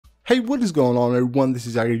Hey, what is going on everyone, this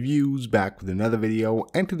is iReviews back with another video,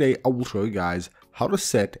 and today I will show you guys how to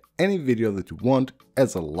set any video that you want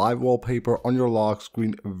as a live wallpaper on your lock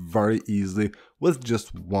screen very easily with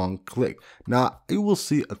just one click. Now, you will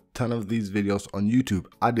see a ton of these videos on YouTube.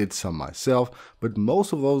 I did some myself, but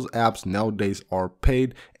most of those apps nowadays are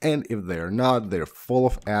paid, and if they are not, they're full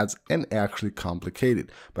of ads and actually complicated.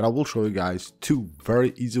 But I will show you guys two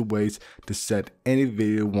very easy ways to set any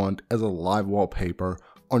video you want as a live wallpaper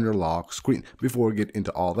on your lock screen. Before we get into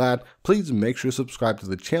all that, please make sure you subscribe to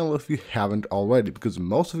the channel if you haven't already, because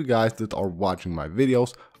most of you guys that are watching my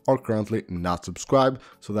videos are currently not subscribed,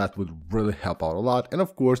 so that would really help out a lot. And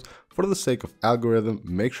of course, for the sake of algorithm,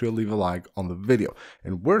 make sure you leave a like on the video.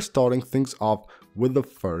 And we're starting things off with the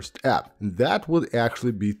first app, and that would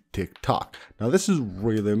actually be TikTok. Now this is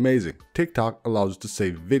really amazing. TikTok allows you to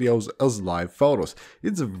save videos as live photos.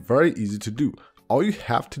 It's very easy to do. All you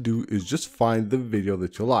have to do is just find the video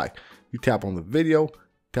that you like. You tap on the video,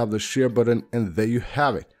 tap the share button, and there you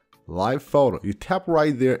have it. Live photo. You tap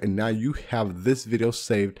right there and now you have this video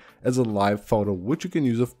saved as a live photo, which you can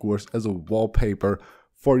use of course as a wallpaper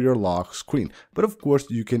for your lock screen. But of course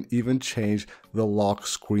you can even change the lock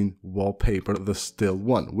screen wallpaper, the still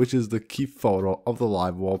one, which is the key photo of the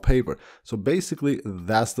live wallpaper. So basically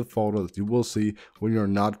that's the photo that you will see when you're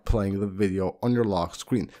not playing the video on your lock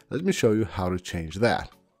screen. Let me show you how to change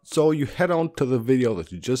that. So you head on to the video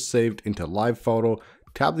that you just saved into live photo,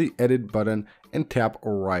 tap the edit button and tap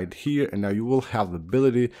right here, and now you will have the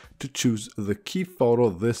ability to choose the key photo.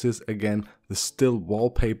 This is again the still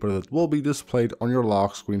wallpaper that will be displayed on your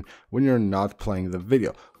lock screen when you're not playing the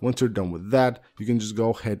video. Once you're done with that, you can just go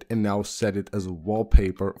ahead and now set it as a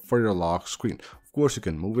wallpaper for your lock screen. Of course, you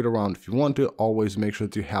can move it around if you want to. Always make sure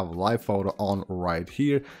that you have live photo on right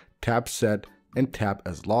here, tap set and tap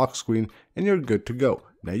as lock screen, and you're good to go.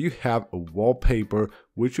 Now you have a wallpaper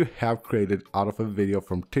which you have created out of a video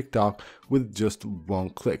from TikTok with just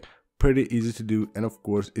one click. Pretty easy to do, and of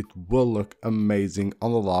course it will look amazing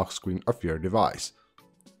on the lock screen of your device.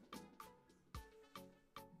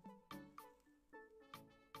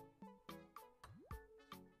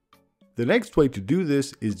 The next way to do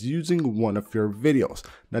this is using one of your videos.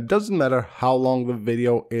 Now it doesn't matter how long the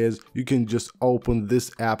video is, you can just open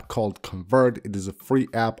this app called Convert. It is a free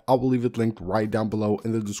app. I will leave it linked right down below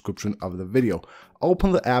in the description of the video.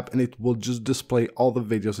 Open the app and it will just display all the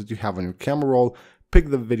videos that you have on your camera roll. Pick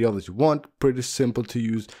the video that you want, pretty simple to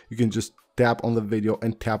use. You can just tap on the video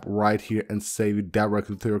and tap right here and save it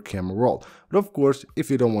directly to your camera roll. But of course, if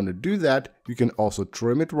you don't want to do that, you can also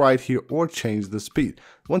trim it right here or change the speed.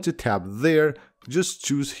 Once you tap there, just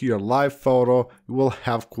choose here live photo. You will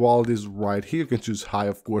have qualities right here. You can choose high,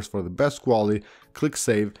 of course, for the best quality. Click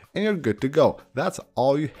save and you're good to go. That's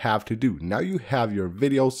all you have to do. Now you have your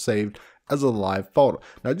video saved as a live photo.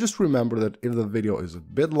 Now just remember that if the video is a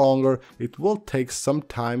bit longer, it will take some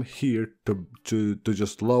time here to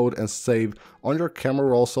just load and save on your camera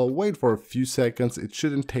roll. So wait for a few seconds. It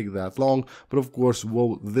shouldn't take that long, but of course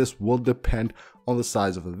this will depend on the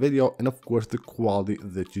size of the video and of course the quality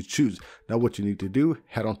that you choose. Now what you need to do,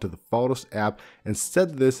 head on to the Photos app and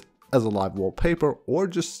set this as a live wallpaper or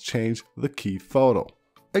just change the key photo.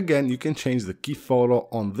 Again, you can change the key photo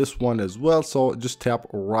on this one as well, so just tap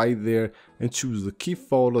right there and choose the key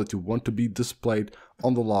photo that you want to be displayed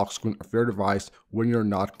on the lock screen of your device when you're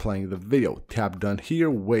not playing the video. Tap done here,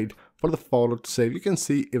 wait for the photo to save. You can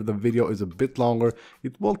see if the video is a bit longer,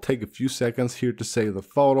 it will take a few seconds here to save the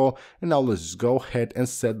photo. And now let's just go ahead and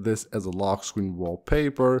set this as a lock screen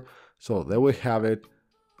wallpaper. So there we have it.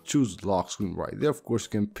 Choose lock screen right there. Of course,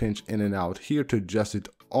 you can pinch in and out here to adjust it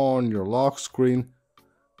on your lock screen.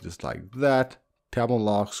 Just like that, tap on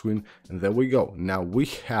lock screen, and there we go. Now we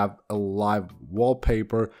have a live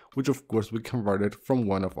wallpaper, which of course we converted from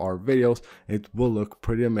one of our videos. It will look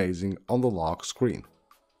pretty amazing on the lock screen.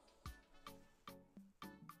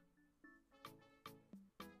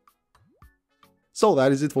 So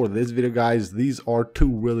that is it for this video, guys. These are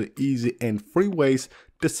two really easy and free ways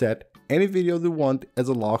to set any video you want as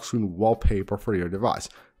a lock screen wallpaper for your device.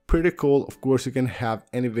 Pretty cool. Of course, you can have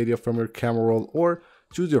any video from your camera roll or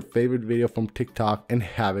choose your favorite video from TikTok and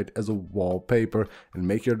have it as a wallpaper and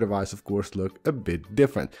make your device, of course, look a bit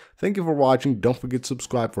different. Thank you for watching. Don't forget to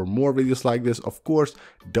subscribe for more videos like this. Of course,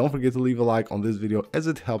 don't forget to leave a like on this video as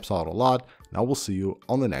it helps out a lot. And I will see you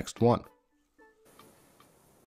on the next one.